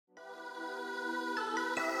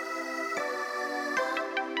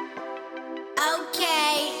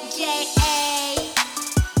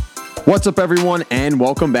What's up, everyone, and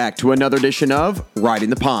welcome back to another edition of Riding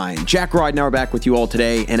the Pine. Jack Ride and I are back with you all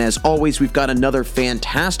today, and as always, we've got another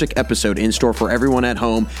fantastic episode in store for everyone at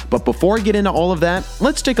home. But before I get into all of that,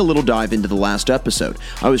 let's take a little dive into the last episode.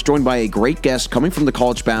 I was joined by a great guest coming from the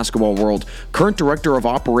college basketball world, current director of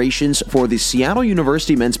operations for the Seattle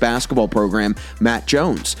University men's basketball program, Matt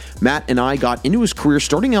Jones. Matt and I got into his career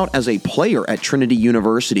starting out as a player at Trinity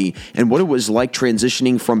University and what it was like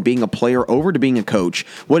transitioning from being a player over to being a coach,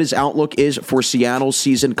 what his outlook is for Seattle's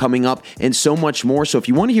season coming up, and so much more. So if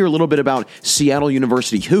you want to hear a little bit about Seattle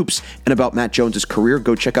University hoops and about Matt Jones's career,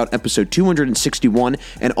 go check out episode 261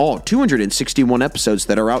 and all 261 episodes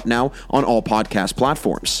that are out now on all podcast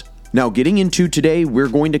platforms. Now, getting into today, we're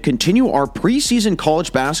going to continue our preseason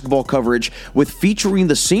college basketball coverage with featuring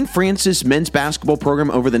the St. Francis men's basketball program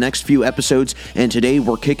over the next few episodes, and today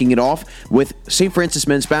we're kicking it off with St. Francis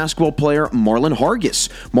men's basketball player Marlon Hargis.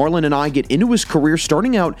 Marlon and I get into his career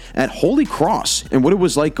starting out at Holy Cross and what it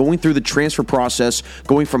was like going through the transfer process,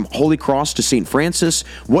 going from Holy Cross to St. Francis,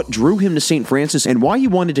 what drew him to St. Francis, and why he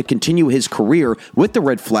wanted to continue his career with the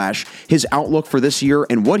Red Flash, his outlook for this year,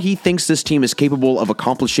 and what he thinks this team is capable of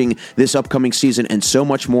accomplishing this upcoming season, and so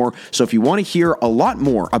much more. So if you want to hear a lot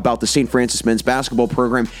more about the St. Francis men's basketball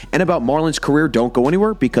program and about Marlon's career, don't go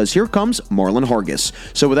anywhere, because here comes Marlon Hargis.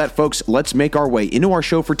 So with that, folks, let's make our way into our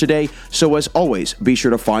show for today. So as always, be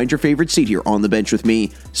sure to find your favorite seat here on the bench with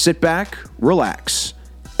me. Sit back, relax,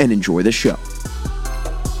 and enjoy the show.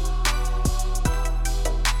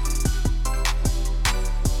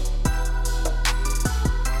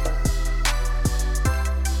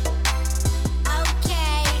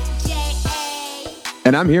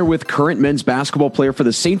 And I'm here with current men's basketball player for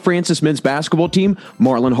the St. Francis men's basketball team,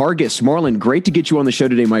 Marlon Hargis. Marlon, great to get you on the show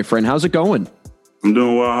today, my friend. How's it going? I'm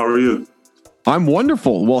doing well. How are you? I'm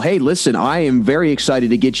wonderful. Well, hey, listen, I am very excited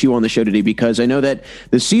to get you on the show today because I know that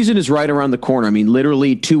the season is right around the corner. I mean,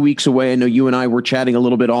 literally 2 weeks away. I know you and I were chatting a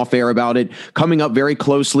little bit off air about it, coming up very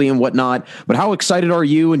closely and whatnot. But how excited are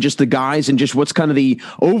you and just the guys and just what's kind of the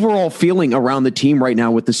overall feeling around the team right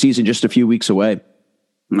now with the season just a few weeks away?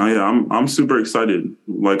 No, yeah, I'm super excited.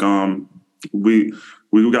 Like, we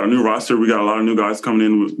got a new roster. We got a lot of new guys coming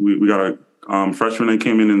in. We got a freshmen that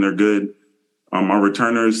came in and they're good. Our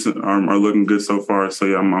returners are looking good so far. So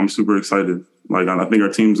yeah, I'm super excited. Like, I think our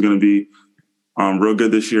team's going to be real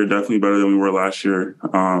good this year. Definitely better than we were last year.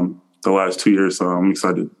 The last 2 years. So I'm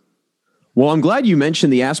excited. Well, I'm glad you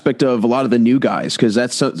mentioned the aspect of a lot of the new guys, because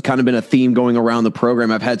that's kind of been a theme going around the program.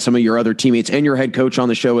 I've had some of your other teammates and your head coach on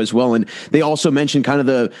the show as well, and they also mentioned kind of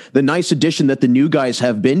the nice addition that the new guys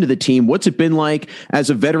have been to the team. What's it been like as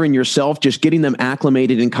a veteran yourself, just getting them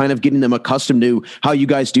acclimated and kind of getting them accustomed to how you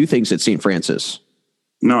guys do things at St. Francis?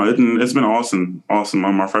 No, it's been awesome. Awesome.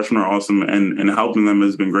 Our freshmen are awesome, and helping them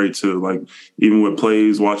has been great too. Like, even with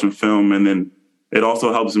plays, watching film, and then it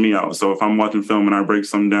also helps me out. So if I'm watching film and I break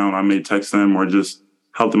something down, I may text them or just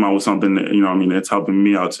help them out with something that, it's helping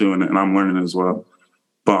me out too. And I'm learning as well.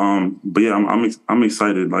 But yeah, I'm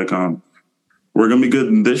excited. Like, we're going to be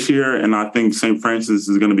good this year. And I think St. Francis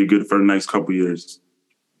is going to be good for the next couple of years.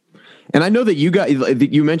 And I know that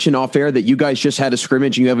you mentioned off air that you guys just had a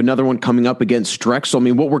scrimmage and you have another one coming up against Drexel. I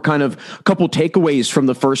mean, what were kind of a couple takeaways from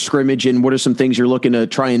the first scrimmage, and what are some things you're looking to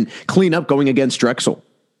try and clean up going against Drexel?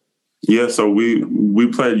 Yeah, so we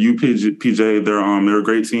played UPJ. They're a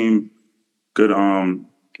great team. Good.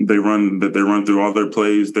 They run through all their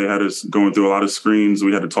plays. They had us going through a lot of screens.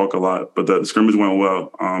 We had to talk a lot, but the scrimmage went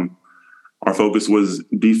well. Our focus was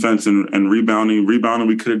defense and rebounding. Rebounding,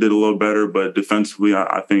 we could have did a little better, but defensively,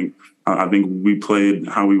 I think we played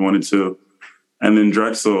how we wanted to. And then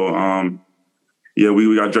Drexel,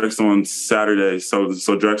 we got Drexel on Saturday, so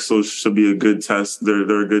Drexel should be a good test.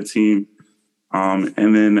 They're a good team.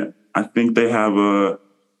 And then I think they have a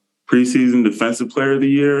preseason defensive player of the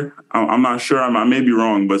year. I'm not sure. I may be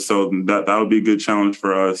wrong, but so that would be a good challenge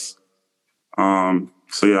for us.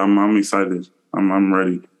 So yeah, I'm excited. I'm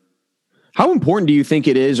ready. How important do you think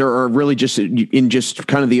it is, or really just in just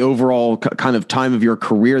kind of the overall kind of time of your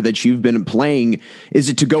career that you've been playing, is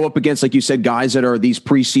it to go up against, like you said, guys that are these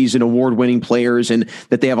preseason award-winning players and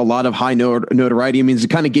that they have a lot of high notoriety? I mean, does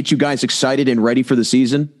it kind of get you guys excited and ready for the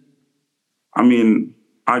season? I mean,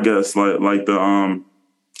 I guess like the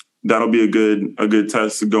that'll be a good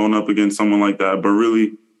test going up against someone like that. But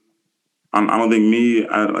really, I don't think me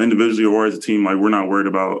individually or as a team, like, we're not worried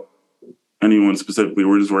about anyone specifically.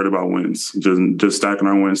 We're just worried about wins, just stacking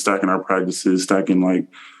our wins, stacking our practices, stacking like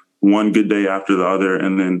one good day after the other,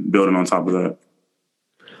 and then building on top of that.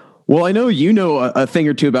 Well, I know you know a thing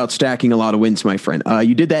or two about stacking a lot of wins, my friend.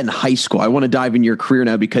 You did that in high school. I want to dive into your career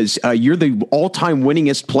now because you're the all-time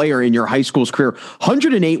winningest player in your high school's career.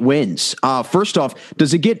 108 wins. First off,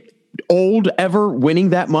 does it get old ever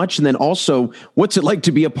winning that much? And then also, what's it like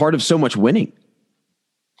to be a part of so much winning?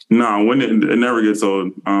 No, winning it never gets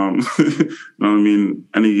old. You know what I mean?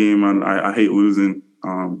 Any game, I hate losing.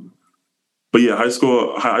 But yeah, high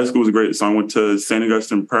school was great. So I went to St.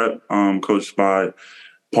 Augustine Prep, coached by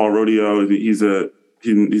Paul Rodeo. He's a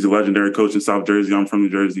legendary coach in South Jersey. I'm from New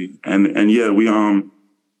Jersey, and yeah, we won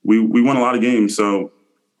a lot of games. So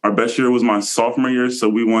our best year was my sophomore year. So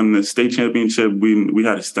we won the state championship. We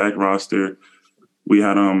had a stacked roster. We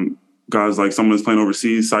had guys like someone that's playing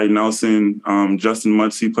overseas, Saeed Nelson, Justin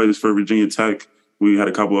Mutzy played for Virginia Tech. We had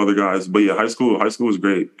a couple other guys, but yeah, high school was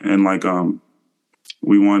great, and like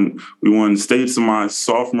we won states in my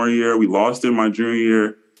sophomore year. We lost it my junior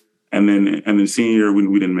year. And then senior year,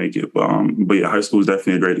 we didn't make it. But yeah, high school was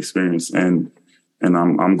definitely a great experience. And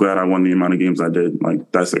I'm glad I won the amount of games I did. Like,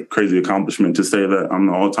 that's a crazy accomplishment to say that I'm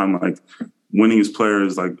the all-time, like, winningest player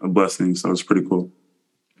is like a blessing. So it's pretty cool.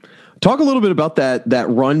 Talk a little bit about that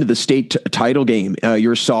run to the state title game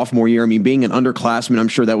your sophomore year. I mean, being an underclassman, I'm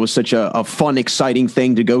sure that was such a fun, exciting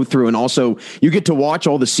thing to go through. And also you get to watch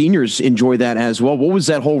all the seniors enjoy that as well. What was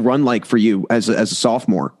that whole run like for you as a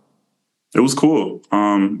sophomore? It was cool.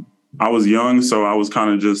 I was young, so I was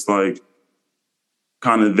kind of just like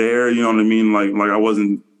kind of there, you know what I mean? Like I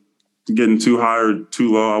wasn't getting too high or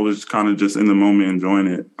too low. I was kind of just in the moment enjoying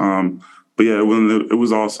it. But yeah, it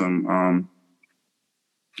was awesome.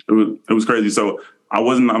 It was crazy. So I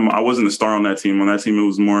wasn't a star on that team. On that team, it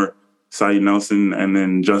was more Saeed Nelson and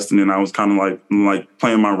then Justin, and I was kind of like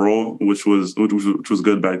playing my role, which was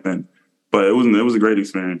good back then. But it was a great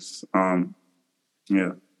experience. Yeah,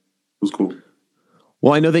 it was cool.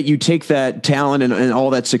 Well, I know that you take that talent and all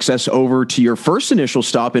that success over to your first initial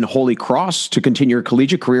stop in Holy Cross to continue your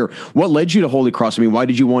collegiate career. What led you to Holy Cross? I mean, why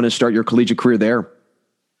did you want to start your collegiate career there?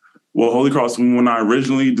 Well, Holy Cross, when I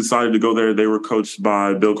originally decided to go there, they were coached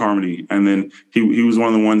by Bill Carmody. And then he was one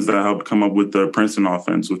of the ones that helped come up with the Princeton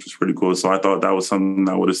offense, which was pretty cool. So I thought that was something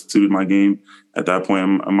that would have suited my game at that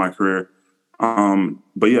point in my career.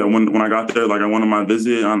 But yeah, when I got there, like I went on my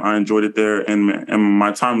visit, I enjoyed it there, and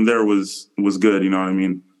my time there was good, you know what I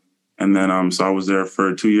mean? And then so I was there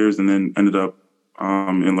for 2 years and then ended up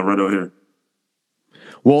in Loretto here.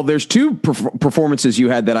 Well, there's two performances you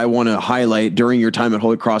had that I want to highlight during your time at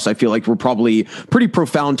Holy Cross. I feel like were probably pretty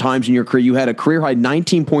profound times in your career. You had a career high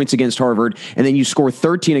 19 points against Harvard, and then you scored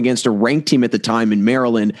 13 against a ranked team at the time in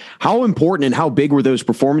Maryland. How important and how big were those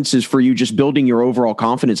performances for you, just building your overall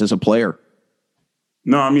confidence as a player?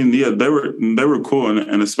 No, I mean, yeah, they were cool,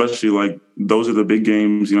 and especially like those are the big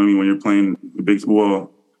games. You know what I mean? When you're playing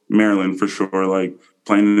Maryland for sure, like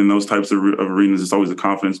playing in those types of arenas, it's always a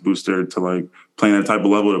confidence booster to like playing that type of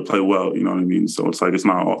level to play well. You know what I mean? So it's like it's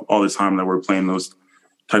not all the time that we're playing those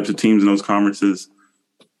types of teams in those conferences.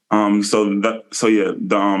 The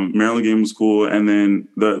Maryland game was cool, and then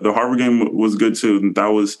the Harvard game was good too. That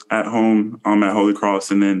was at home at Holy Cross,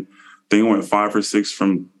 and then they went 5 for 6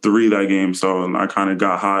 from 3 that game. So I kind of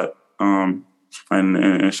got hot,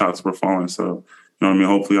 and shots were falling. So, you know what I mean?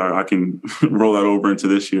 Hopefully I can roll that over into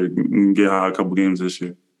this year and get hot a couple games this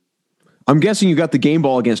year. I'm guessing you got the game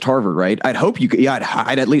ball against Harvard, right? I'd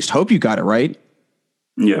at least hope you got it right.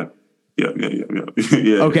 Yeah. Yeah.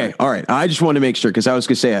 Okay. Yeah. All right. I just wanted to make sure, because I was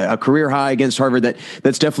going to say a career high against Harvard,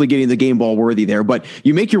 that's definitely getting the game ball worthy there. But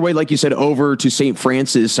you make your way, like you said, over to St.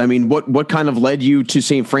 Francis. I mean, what kind of led you to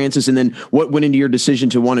St. Francis, and then what went into your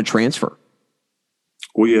decision to want to transfer?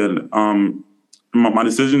 Well, yeah, my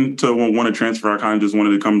decision to want to transfer, I kind of just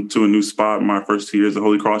wanted to come to a new spot. My first 2 years at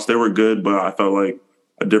Holy Cross, they were good, but I felt like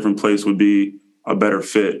a different place would be a better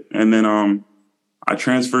fit. And then I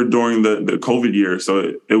transferred during the COVID year.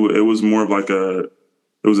 So it was more of like it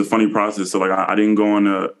was a funny process. So like I didn't go on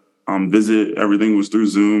a visit. Everything was through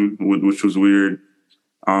Zoom, which was weird.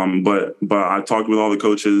 But I talked with all the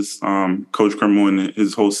coaches, Coach Krimmel and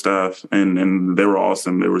his whole staff, and they were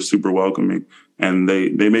awesome. They were super welcoming, and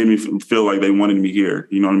they made me feel like they wanted me here.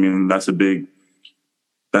 You know what I mean?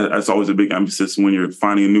 That's always a big emphasis when you're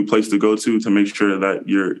finding a new place to go to make sure that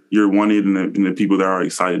you're wanted and the people that are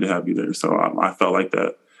excited to have you there. So I felt like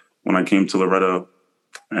that when I came to Loretto,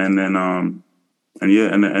 and then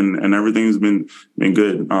and everything's been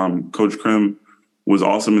good. Coach Krim was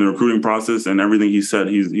awesome in the recruiting process, and everything he said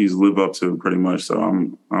he's lived up to pretty much. So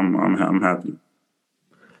I'm happy.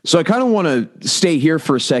 So I kind of want to stay here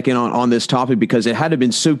for a second on this topic, because it had to have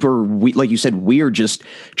been super, like you said, weird just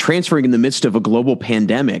transferring in the midst of a global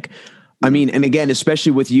pandemic. I mean, and again,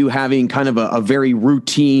 especially with you having kind of a very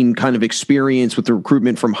routine kind of experience with the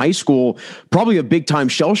recruitment from high school, probably a big time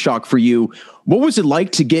shell shock for you. What was it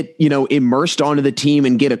like to get, immersed onto the team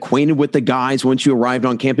and get acquainted with the guys once you arrived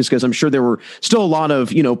on campus? Because I'm sure there were still a lot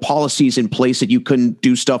of, policies in place that you couldn't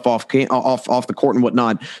do stuff off the court and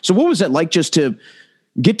whatnot. So what was it like just to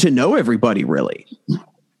get to know everybody, really?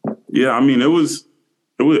 Yeah, I mean, it was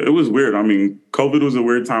weird. I mean, COVID was a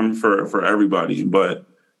weird time for everybody, but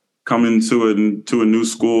coming to a new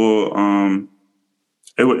school,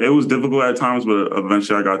 it was difficult at times, but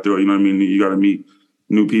eventually I got through it. You know what I mean? You got to meet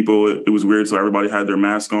new people. It was weird, so everybody had their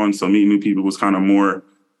mask on, so meeting new people was kind of more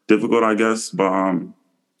difficult, I guess. But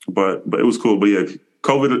it was cool. But yeah,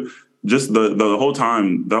 COVID, just the whole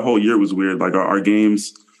time, the whole year was weird. Like our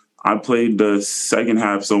games, I played the second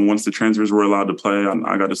half, so once the transfers were allowed to play,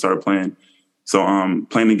 I got to start playing. So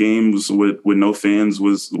playing the games with no fans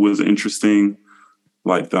was interesting.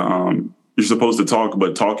 Like you're supposed to talk,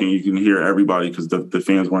 but talking you can hear everybody because the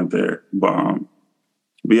fans weren't there. But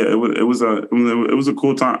yeah, it was a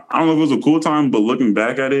cool time. I don't know if it was a cool time, but looking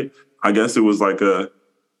back at it, I guess it was like a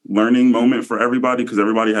learning moment for everybody because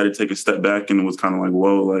everybody had to take a step back and it was kind of like,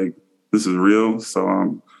 whoa, like this is real.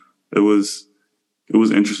 So it was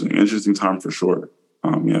interesting time for sure.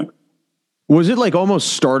 Yeah. Was it like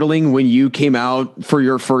almost startling when you came out for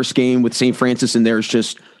your first game with St. Francis and there's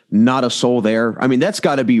just not a soul there? I mean, that's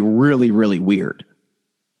got to be really, really weird.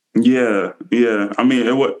 Yeah. I mean,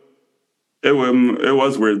 it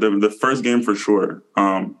was weird. The first game for sure.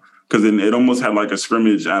 Because it almost had like a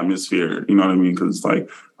scrimmage atmosphere. You know what I mean? Because it's like,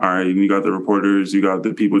 all right, you got the reporters, you got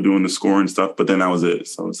the people doing the score and stuff, but then that was it.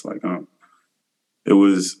 So it's like, it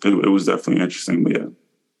was definitely interesting. But yeah.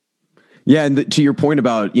 Yeah, and to your point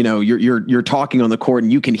about, you're talking on the court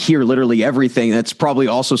and you can hear literally everything. That's probably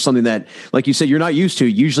also something that, like you said, you're not used to.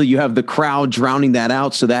 Usually you have the crowd drowning that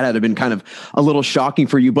out, so that had to have been kind of a little shocking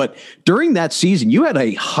for you. But during that season, you had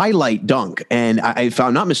a highlight dunk, and if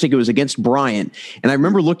I'm not mistaken, it was against Bryant. And I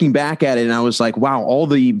remember looking back at it, and I was like, wow, all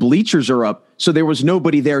the bleachers are up. So there was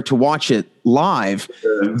nobody there to watch it live.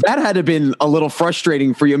 Yeah. That had to have been a little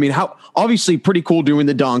frustrating for you. I mean, how obviously pretty cool doing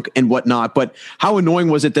the dunk and whatnot, but how annoying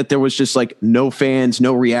was it that there was just like no fans,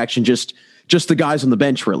 no reaction, just the guys on the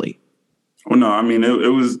bench, really? Well, no, I mean, it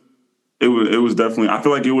was definitely, I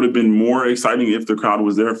feel like it would have been more exciting if the crowd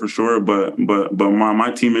was there for sure. But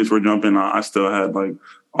my teammates were jumping. I still had like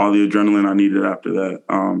all the adrenaline I needed after that.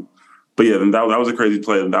 But yeah, then that was a crazy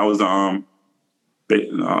play. That was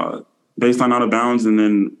baseline out of bounds, and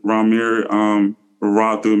then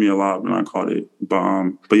Rod threw me a lob and I caught it.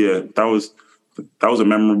 But yeah, that was a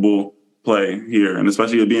memorable play here, and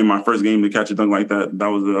especially it being my first game to catch a dunk like that. That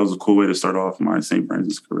was a cool way to start off my St.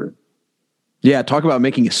 Francis career. Yeah, talk about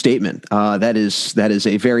making a statement. That is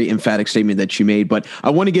a very emphatic statement that you made. But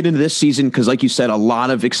I want to get into this season because, like you said, a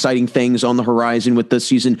lot of exciting things on the horizon with this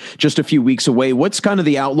season just a few weeks away. What's kind of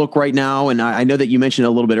the outlook right now? And I know that you mentioned it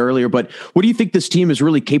a little bit earlier, but what do you think this team is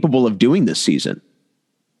really capable of doing this season?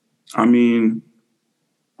 I mean,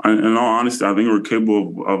 in all honesty, I think we're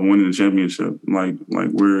capable of winning the championship. Like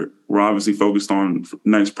we're obviously focused on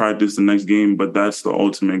next practice, the next game, but that's the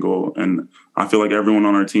ultimate goal. And I feel like everyone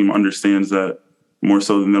on our team understands that more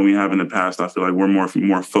so than we have in the past. I feel like we're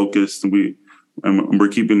more focused, and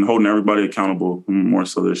we're holding everybody accountable more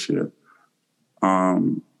so this year.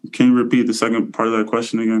 Can you repeat the second part of that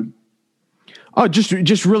question again? Oh, just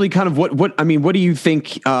really kind of what do you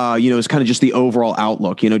think, is kind of just the overall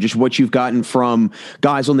outlook, just what you've gotten from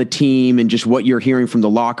guys on the team and just what you're hearing from the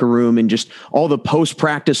locker room and just all the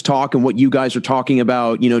post-practice talk and what you guys are talking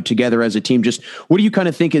about, together as a team. Just what do you kind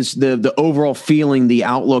of think is the overall feeling, the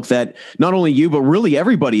outlook that not only you, but really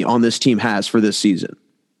everybody on this team has for this season?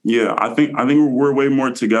 Yeah, I think we're way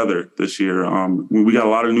more together this year. We got a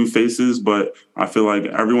lot of new faces, but I feel like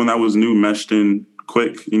everyone that was new meshed in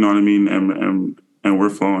quick, you know what I mean? And we're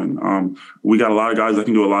flowing. We got a lot of guys that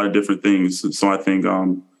can do a lot of different things. So I think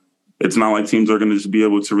it's not like teams are going to just be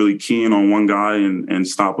able to really key in on one guy and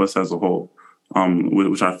stop us as a whole,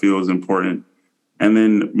 which I feel is important. And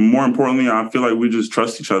then more importantly, I feel like we just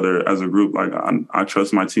trust each other as a group. Like I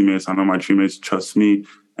trust my teammates. I know my teammates trust me.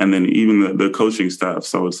 And then even the coaching staff.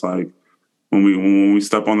 So it's like, when we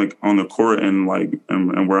step on the court and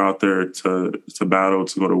we're out there to battle,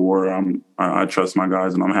 to go to war, I trust my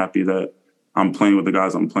guys, and I'm happy that I'm playing with the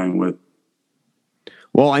guys I'm playing with.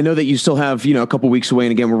 Well, I know that you still have, a couple weeks away,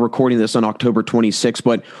 and again, we're recording this on October 26th,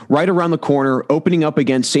 but right around the corner, opening up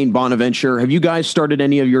against St. Bonaventure. Have you guys started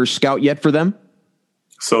any of your scout yet for them?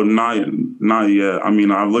 So not yet. I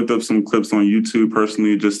mean, I've looked up some clips on YouTube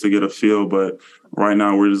personally just to get a feel, but right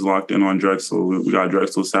now we're just locked in on Drexel. We got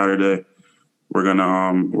Drexel Saturday. we're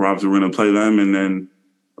gonna play them, and then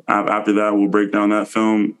after that we'll break down that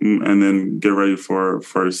film and then get ready for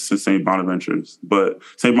St. Bonaventures. But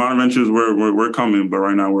St. Bonaventures, we're coming, but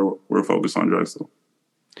right now we're focused on Drexel.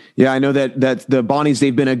 Yeah, I know that the Bonnies,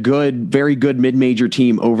 they've been a very good mid-major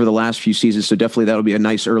team over the last few seasons, so definitely that'll be a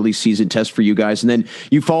nice early season test for you guys. And then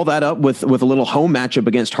you follow that up with a little home matchup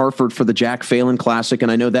against Hartford for the Jack Phelan Classic,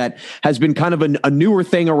 and I know that has been kind of a newer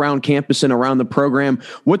thing around campus and around the program.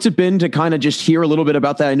 What's it been to kind of just hear a little bit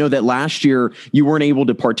about that? I know that last year you weren't able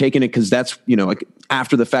to partake in it because that's, like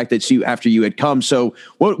after the fact that after you had come. So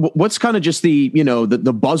what's kind of just the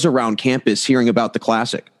buzz around campus hearing about the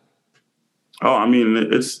Classic? Oh, I mean,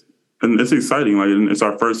 it's exciting. Like, it's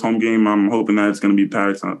our first home game. I'm hoping that it's going to be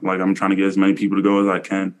packed. Like, I'm trying to get as many people to go as I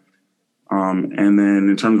can. And then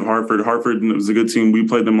in terms of Hartford was a good team. We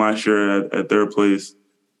played them last year at their place.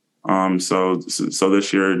 So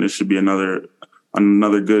this year it should be another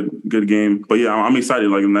good game. But yeah, I'm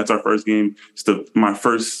excited. Like, and that's our first game. It's my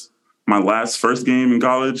last first game in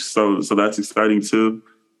college. So that's exciting too.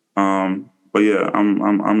 But yeah,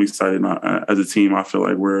 I'm excited. As a team, I feel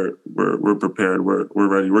like we're prepared. We're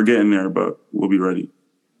ready. We're getting there, but we'll be ready.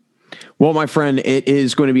 Well, my friend, it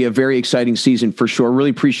is going to be a very exciting season for sure. Really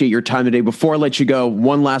appreciate your time today. Before I let you go,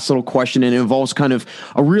 one last little question, and it involves kind of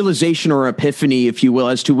a realization or epiphany, if you will,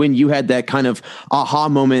 as to when you had that kind of aha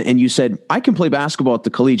moment and you said, I can play basketball at the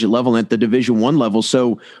collegiate level and at the Division I level.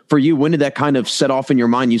 So for you, when did that kind of set off in your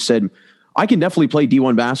mind? You said, I can definitely play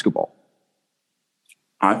D1 basketball.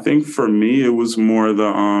 I think for me, it was more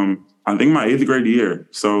I think my 8th grade year.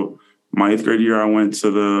 So my 8th grade year, I went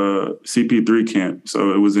to the CP3 camp.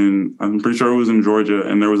 So I'm pretty sure it was in Georgia,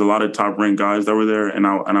 and there was a lot of top ranked guys that were there, and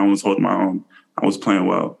I was holding my own. I was playing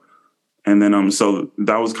well. And then, so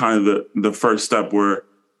that was kind of the first step where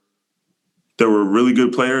there were really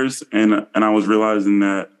good players, and I was realizing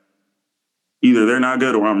that either they're not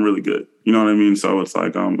good or I'm really good. You know what I mean? So it's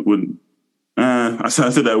like, I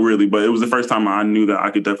said that weirdly, but it was the first time I knew that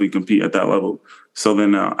I could definitely compete at that level. So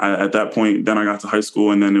then at that point, then I got to high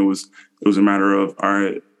school, and then it was a matter of, all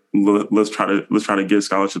right, let's try to get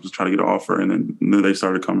scholarships, let's try to get an offer, and then they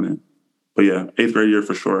started coming in. But yeah, 8th grade year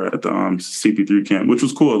for sure at the CP3 camp, which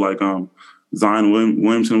was cool. Like Zion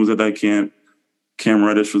Williamson was at that camp, Cam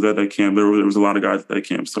Reddish was at that camp. There was a lot of guys at that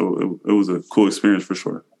camp, so it was a cool experience for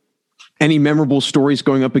sure. Any memorable stories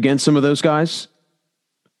going up against some of those guys?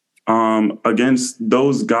 Against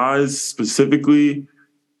those guys specifically,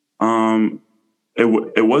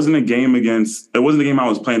 it wasn't a game I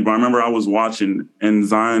was playing, but I remember I was watching and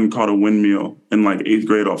Zion caught a windmill in like 8th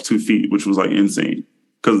grade off 2 feet, which was like insane.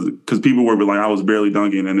 Cause people were like, I was barely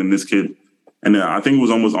dunking, and then this kid, and then I think it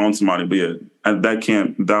was almost on somebody, but yeah, at that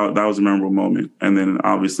camp, that was a memorable moment. And then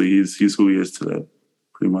obviously he's who he is today,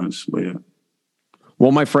 pretty much, but yeah.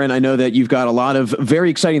 Well, my friend, I know that you've got a lot of very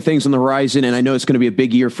exciting things on the horizon, and I know it's going to be a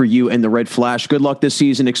big year for you and the Red Flash. Good luck this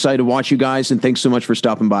season. Excited to watch you guys, and thanks so much for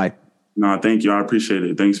stopping by. No, thank you. I appreciate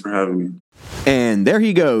it. Thanks for having me. And there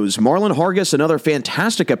he goes, Marlon Hargis. Another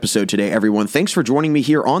fantastic episode today, everyone. Thanks for joining me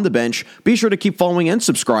here on the bench. Be sure to keep following and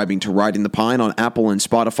subscribing to Riding the Pine on Apple and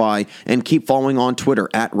Spotify, and keep following on Twitter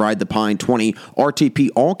at RideThePine20, RTP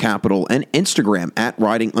all capital, and Instagram at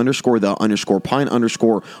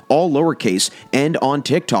riding_the_pine_ all lowercase, and on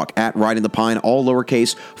TikTok at Riding the Pine all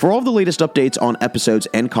lowercase for all the latest updates on episodes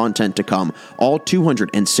and content to come. All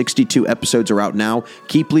 262 episodes are out now.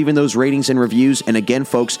 Keep leaving those ratings and reviews, and again,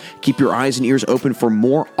 folks, keep your eyes and ears open for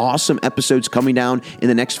more awesome episodes coming down in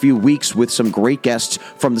the next few weeks with some great guests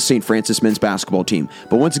from the St. Francis men's basketball team.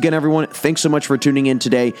 But once again, everyone, thanks so much for tuning in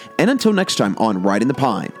today, and until next time on Riding the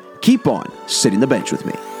Pine, keep on sitting the bench with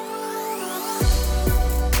me.